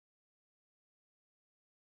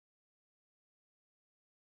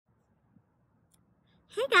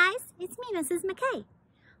Hey guys, it's me, Mrs. McKay.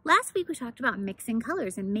 Last week we talked about mixing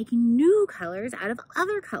colors and making new colors out of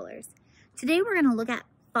other colors. Today we're going to look at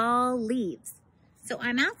fall leaves. So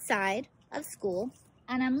I'm outside of school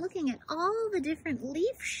and I'm looking at all the different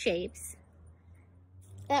leaf shapes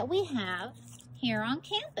that we have here on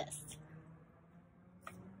campus.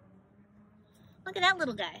 Look at that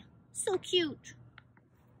little guy, so cute.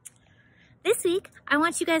 This week I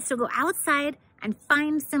want you guys to go outside and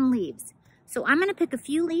find some leaves. So I'm gonna pick a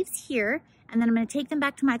few leaves here and then I'm gonna take them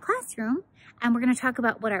back to my classroom and we're gonna talk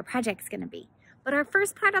about what our project's gonna be. But our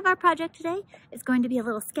first part of our project today is going to be a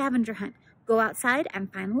little scavenger hunt. Go outside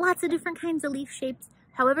and find lots of different kinds of leaf shapes,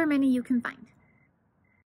 however many you can find.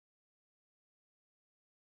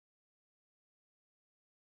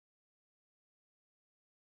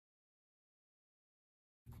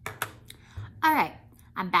 All right,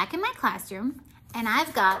 I'm back in my classroom and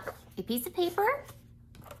I've got a piece of paper,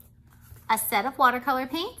 a set of watercolor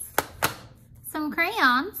paints, some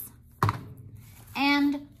crayons,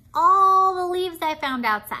 and all the leaves I found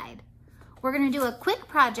outside. We're gonna do a quick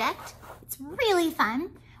project. It's really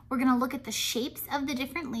fun. We're gonna look at the shapes of the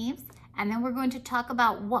different leaves, and then we're going to talk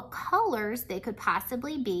about what colors they could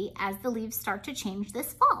possibly be as the leaves start to change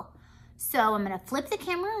this fall. So I'm gonna flip the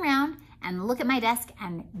camera around and look at my desk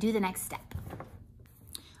and do the next step.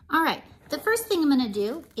 All right, the first thing I'm gonna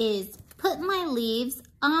do is put my leaves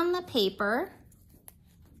on the paper,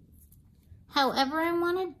 however I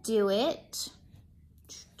want to do it.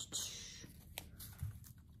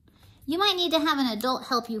 You might need to have an adult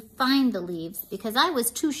help you find the leaves because I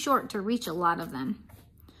was too short to reach a lot of them.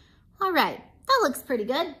 All right, that looks pretty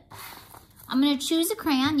good. I'm going to choose a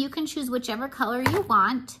crayon. You can choose whichever color you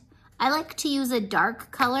want. I like to use a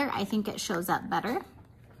dark color. I think it shows up better.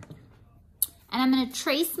 And I'm going to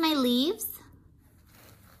trace my leaves.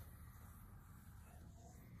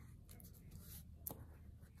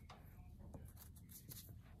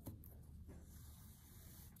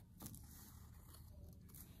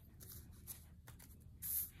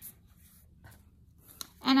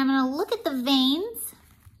 And I'm gonna look at the veins.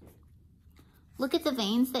 Look at the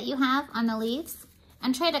veins that you have on the leaves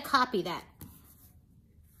and try to copy that.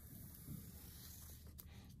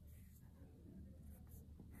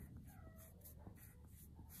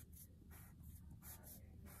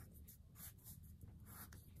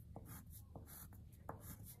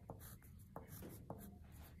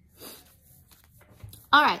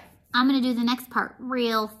 All right, I'm gonna do the next part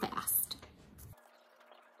real fast.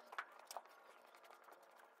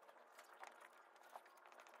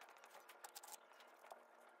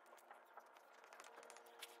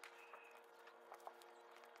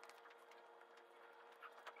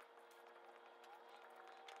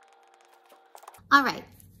 All right,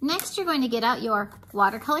 next you're going to get out your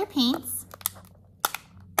watercolor paints.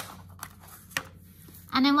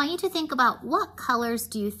 And I want you to think about what colors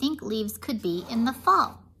do you think leaves could be in the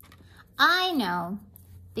fall? I know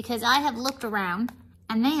because I have looked around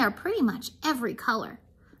and they are pretty much every color.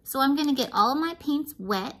 So I'm gonna get all of my paints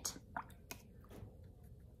wet.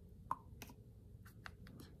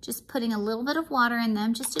 Just putting a little bit of water in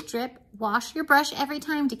them, just a drip. Wash your brush every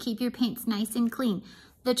time to keep your paints nice and clean.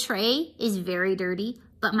 The tray is very dirty,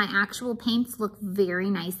 but my actual paints look very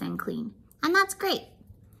nice and clean. And that's great.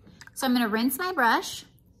 So I'm gonna rinse my brush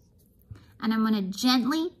and I'm gonna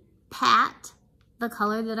gently pat the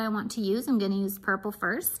color that I want to use. I'm gonna use purple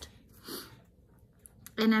first.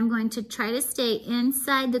 And I'm going to try to stay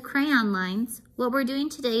inside the crayon lines. What we're doing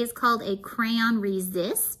today is called a crayon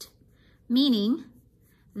resist, meaning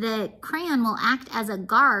the crayon will act as a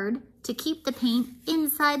guard to keep the paint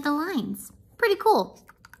inside the lines. Pretty cool.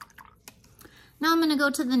 Now I'm gonna go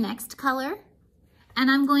to the next color and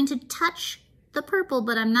I'm going to touch the purple,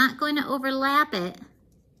 but I'm not going to overlap it.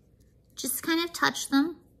 Just kind of touch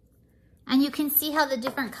them. And you can see how the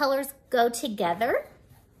different colors go together.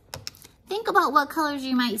 Think about what colors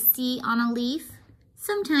you might see on a leaf.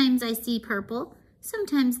 Sometimes I see purple,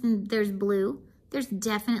 sometimes there's blue. There's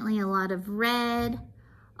definitely a lot of red,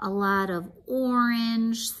 a lot of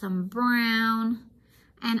orange, some brown,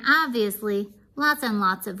 and obviously lots and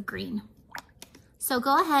lots of green. So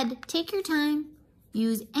go ahead, take your time,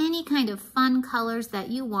 use any kind of fun colors that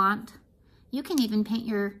you want. You can even paint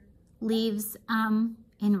your leaves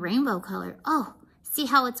in rainbow color. Oh, see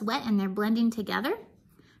how it's wet and they're blending together?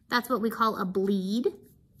 That's what we call a bleed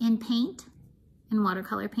in paint, in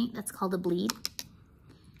watercolor paint. That's called a bleed.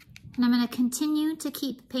 And I'm gonna continue to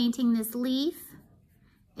keep painting this leaf.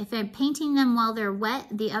 If I'm painting them while they're wet,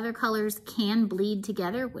 the other colors can bleed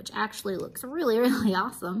together, which actually looks really, really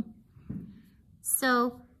awesome.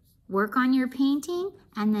 So work on your painting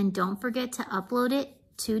and then don't forget to upload it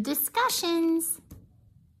to discussions.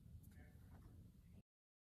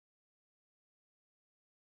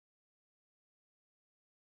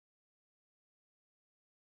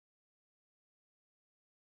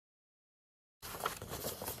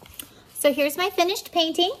 So here's my finished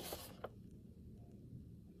painting.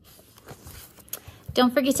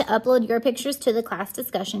 Don't forget to upload your pictures to the class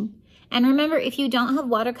discussion. And remember, if you don't have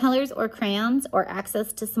watercolors or crayons or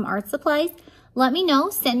access to some art supplies, let me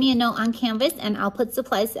know, send me a note on Canvas, and I'll put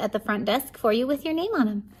supplies at the front desk for you with your name on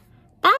them.